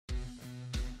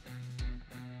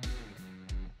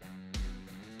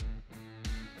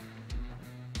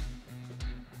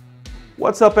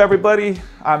What's up, everybody?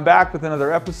 I'm back with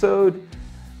another episode.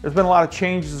 There's been a lot of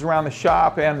changes around the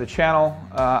shop and the channel.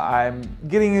 I'm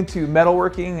getting into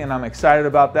metalworking and I'm excited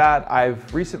about that.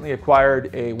 I've recently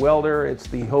acquired a welder. It's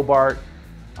the Hobart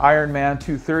Ironman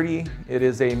 230. It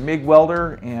is a MIG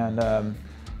welder, and I'm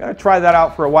gonna try that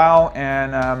out for a while,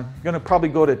 and I'm gonna probably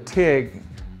go to TIG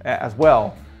as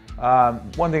well.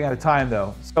 One thing at a time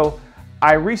though. So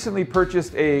I recently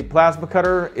purchased a plasma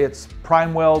cutter. It's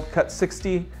PrimeWeld Cut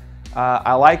 60.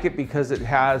 I like it because it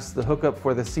has the hookup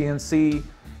for the CNC,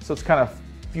 so it's kind of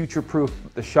future-proof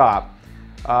the shop.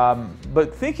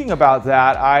 But thinking about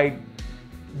that, I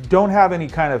don't have any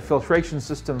kind of filtration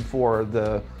system for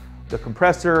the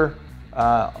compressor.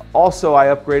 Also, I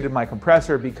upgraded my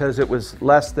compressor because it was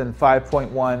less than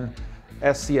 5.1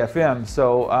 SCFM,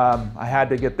 so I had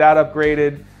to get that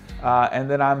upgraded. And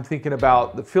then I'm thinking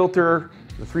about the filter,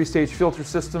 the three-stage filter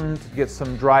system to get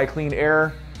some dry, clean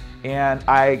air. And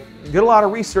I did a lot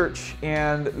of research,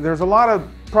 and there's a lot of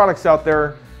products out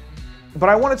there, but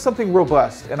I wanted something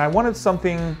robust, and I wanted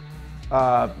something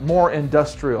more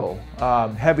industrial,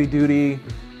 heavy duty,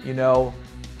 you know,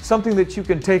 something that you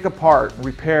can take apart,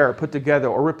 repair, put together,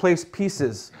 or replace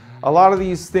pieces. A lot of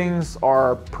these things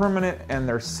are permanent and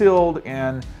they're sealed,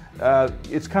 and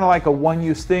it's kind of like a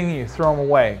one-use thing and you throw them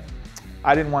away.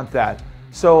 I didn't want that.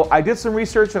 So I did some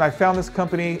research and I found this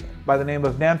company by the name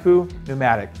of NANPU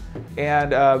Pneumatic,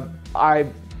 and I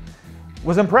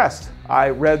was impressed. I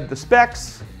read the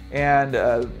specs, and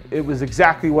it was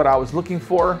exactly what I was looking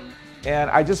for, and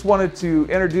I just wanted to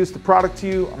introduce the product to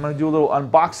you. I'm going to do a little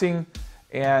unboxing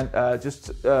and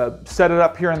just set it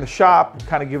up here in the shop,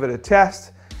 kind of give it a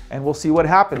test, and we'll see what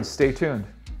happens. Stay tuned.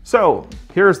 So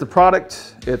here's the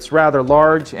product. It's rather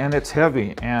large and it's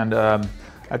heavy, and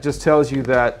that just tells you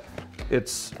that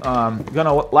it's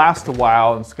gonna last a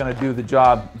while, and it's gonna do the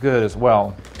job good as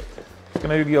well. I'm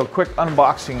gonna give you a quick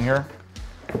unboxing here.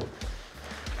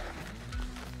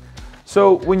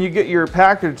 So when you get your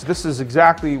package, this is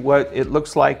exactly what it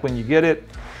looks like when you get it.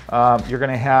 You're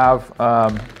gonna have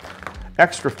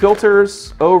extra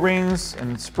filters, O-rings,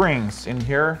 and springs in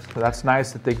here. So that's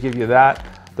nice that they give you that.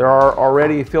 There are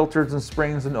already filters and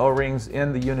springs and O-rings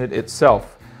in the unit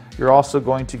itself. You're also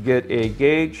going to get a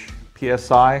gauge,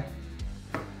 PSI,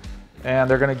 and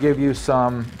they're going to give you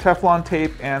some Teflon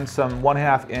tape and some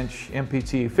 1/2 inch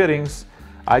MPT fittings.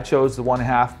 I chose the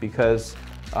 1/2 because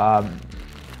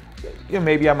you know,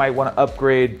 maybe I might want to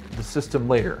upgrade the system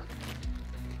later.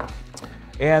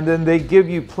 And then they give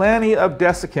you plenty of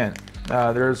desiccant.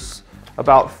 There's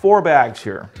about 4 bags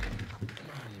here.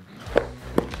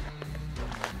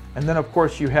 And then of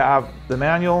course you have the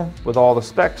manual with all the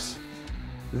specs.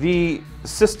 The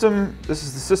system, this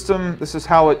is the system, this is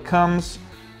how it comes.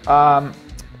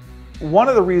 One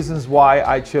of the reasons why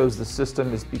I chose the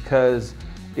system is because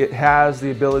it has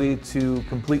the ability to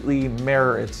completely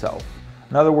mirror itself.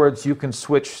 In other words, you can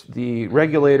switch the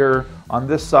regulator on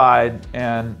this side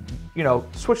and, you know,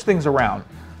 switch things around.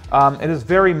 It is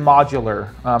very modular.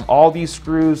 All these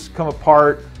screws come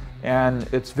apart, and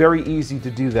it's very easy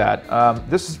to do that.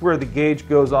 This is where the gauge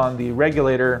goes on the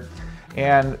regulator,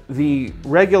 and the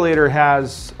regulator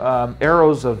has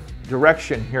arrows of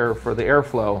direction here for the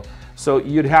airflow. So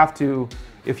you'd have to,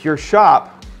 if your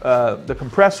shop, the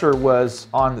compressor was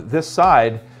on this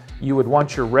side, you would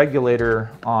want your regulator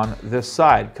on this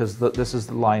side, because this is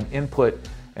the line input,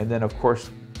 and then of course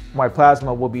my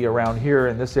plasma will be around here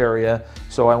in this area,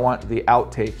 so I want the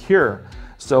outtake here.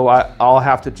 So I'll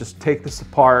have to just take this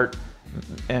apart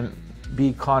and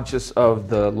be conscious of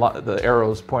the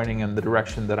arrows pointing in the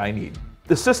direction that I need.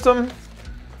 The system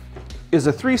is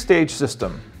a 3-stage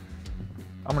system.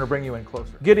 I'm going to bring you in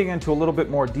closer. Getting into a little bit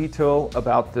more detail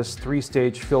about this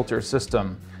 3-stage filter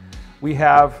system. We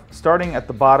have, starting at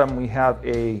the bottom, we have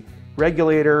a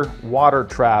regulator water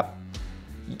trap.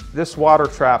 This water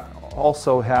trap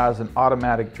also has an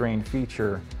automatic drain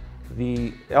feature.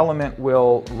 The element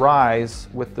will rise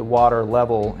with the water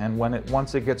level, and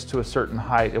once it gets to a certain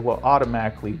height, it will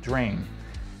automatically drain.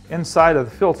 Inside of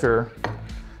the filter,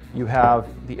 you have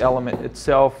the element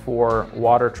itself for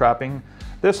water trapping.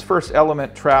 This first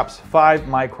element traps 5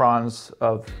 microns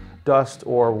of dust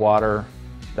or water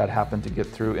that happen to get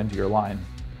through into your line.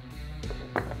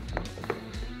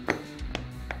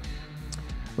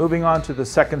 Moving on to the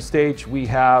second stage, we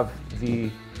have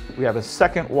a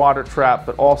second water trap,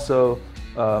 but also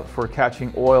for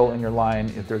catching oil in your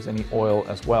line if there's any oil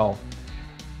as well.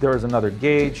 There is another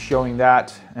gauge showing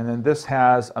that, and then this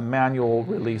has a manual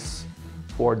release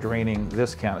for draining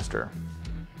this canister.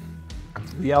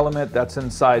 The element that's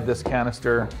inside this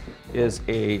canister is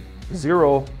a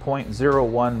 0.01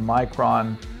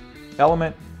 micron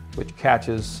element. which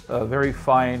catches very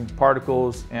fine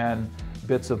particles and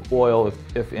bits of oil,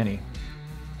 if any.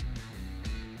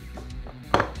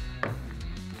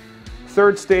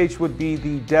 Third stage would be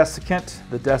the desiccant.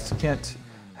 The desiccant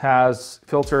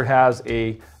filter has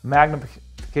a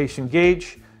magnification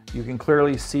gauge. You can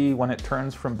clearly see when it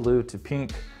turns from blue to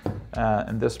pink.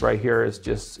 And this right here is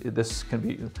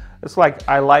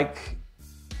I like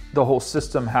the whole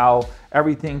system, how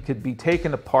everything could be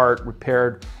taken apart,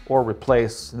 repaired, or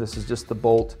replaced. This is just the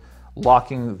bolt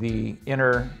locking the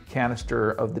inner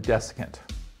canister of the desiccant.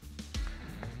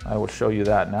 I will show you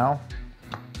that now.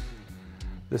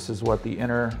 This is what the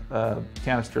inner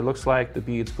canister looks like. The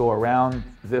beads go around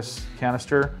this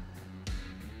canister.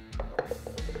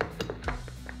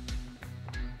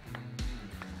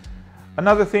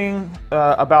 Another thing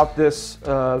about this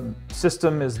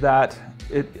system is that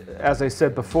as I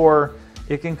said before,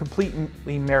 it can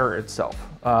completely mirror itself.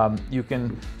 You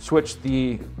can switch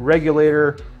the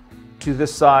regulator to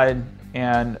this side,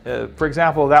 and for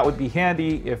example, that would be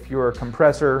handy if your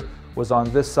compressor was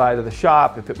on this side of the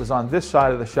shop. If it was on this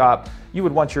side of the shop, you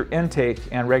would want your intake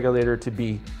and regulator to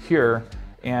be here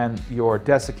and your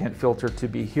desiccant filter to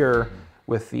be here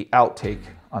with the outtake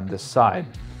on this side.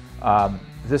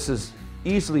 This is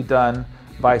easily done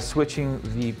by switching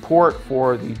the port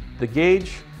for the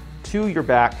gauge to your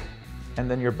back and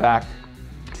then your back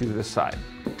to this side.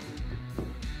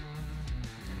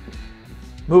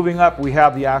 Moving up, we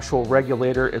have the actual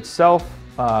regulator itself.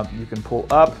 You can pull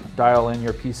up, dial in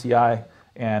your PCI,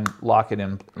 and lock it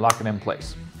in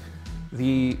place.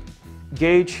 The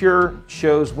gauge here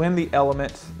shows when the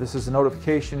element, this is a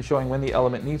notification showing when the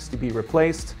element needs to be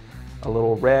replaced. A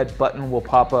little red button will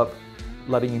pop up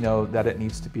letting you know that it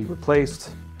needs to be replaced.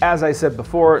 As I said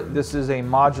before, this is a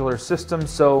modular system,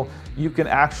 so you can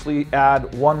actually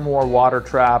add one more water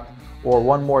trap or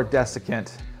one more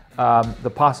desiccant.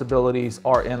 The possibilities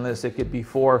are endless. It could be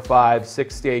 4, 5,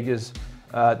 6 stages,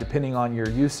 depending on your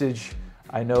usage.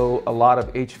 I know a lot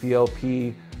of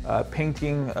HVLP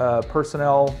painting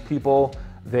personnel people,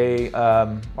 they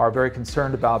are very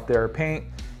concerned about their paint,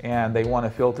 and they want to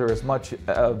filter as much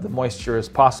of the moisture as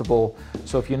possible.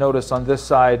 So if you notice on this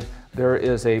side, there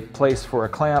is a place for a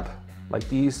clamp like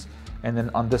these, and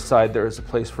then on this side there is a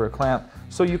place for a clamp,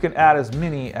 so you can add as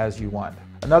many as you want.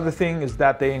 Another thing is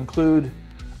that they include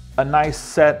a nice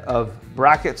set of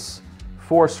brackets,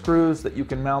 4 screws that you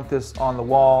can mount this on the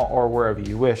wall or wherever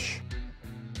you wish.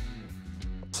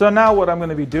 So now what I'm going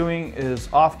to be doing is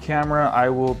off camera, I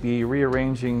will be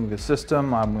rearranging the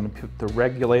system. I'm going to put the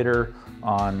regulator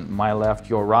on my left,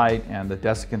 your right, and the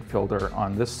desiccant filter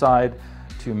on this side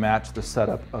to match the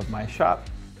setup of my shop.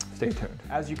 Stay tuned.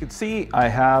 As you can see, I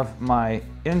have my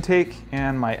intake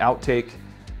and my outtake.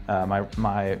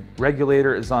 My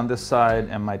regulator is on this side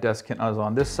and my desiccant is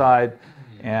on this side,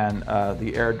 and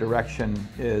the air direction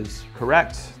is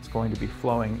correct. It's going to be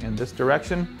flowing in this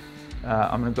direction.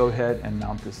 I'm going to go ahead and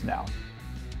mount this now.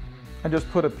 I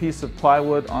just put a piece of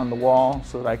plywood on the wall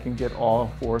so that I can get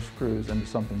all 4 screws into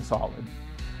something solid.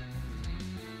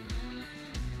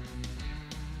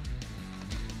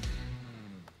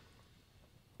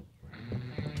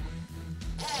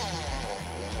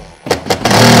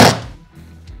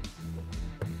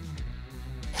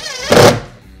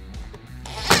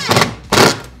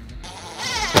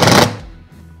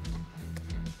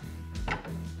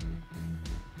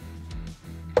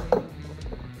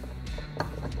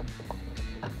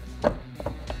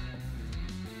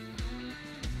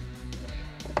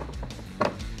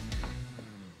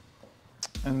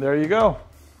 And there you go.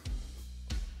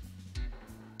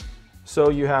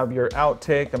 So you have your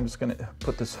outtake. I'm just going to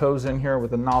put this hose in here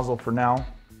with a nozzle for now.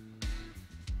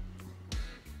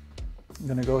 I'm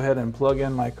going to go ahead and plug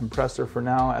in my compressor for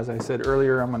now. As I said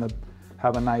earlier, I'm going to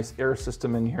have a nice air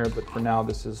system in here, but for now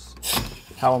this is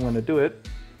how I'm going to do it.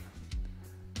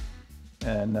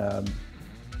 And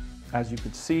as you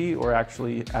could see, or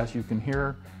actually as you can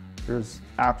hear, there's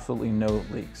absolutely no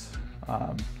leaks.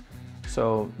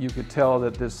 So you could tell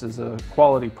that this is a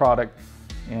quality product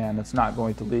and it's not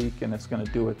going to leak and it's going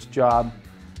to do its job.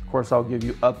 Of course, I'll give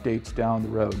you updates down the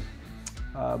road.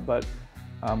 But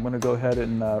I'm going to go ahead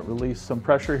and release some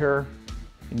pressure here.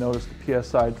 You notice the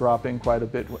PSI dropping quite a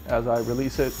bit as I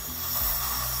release it.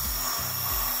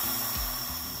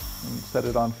 And set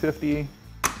it on 50,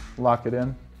 lock it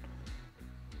in.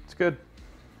 It's good.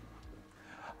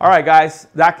 All right, guys,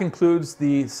 that concludes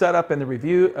the setup and the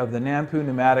review of the NANPU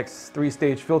Pneumatics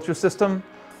 3-stage filter system,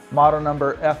 model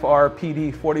number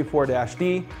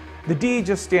FRPD44-D. The D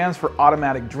just stands for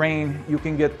automatic drain. You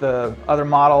can get the other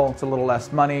model, it's a little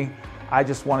less money. I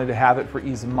just wanted to have it for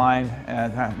ease of mind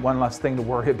and one less thing to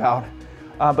worry about.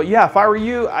 But yeah, if I were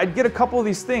you, I'd get a couple of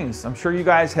these things. I'm sure you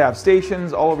guys have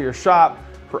stations all over your shop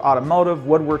for automotive,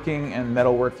 woodworking, and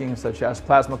metalworking, such as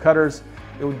plasma cutters.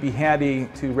 It would be handy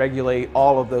to regulate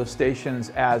all of those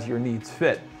stations as your needs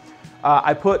fit.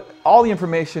 I put all the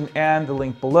information and the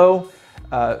link below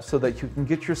so that you can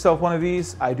get yourself one of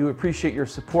these. I do appreciate your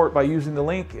support by using the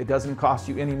link. It doesn't cost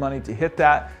you any money to hit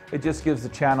that. It just gives the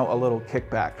channel a little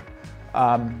kickback.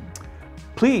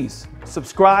 Please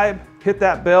subscribe, hit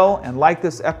that bell, and like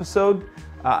this episode.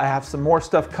 I have some more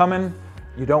stuff coming.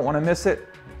 You don't want to miss it.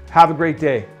 Have a great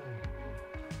day.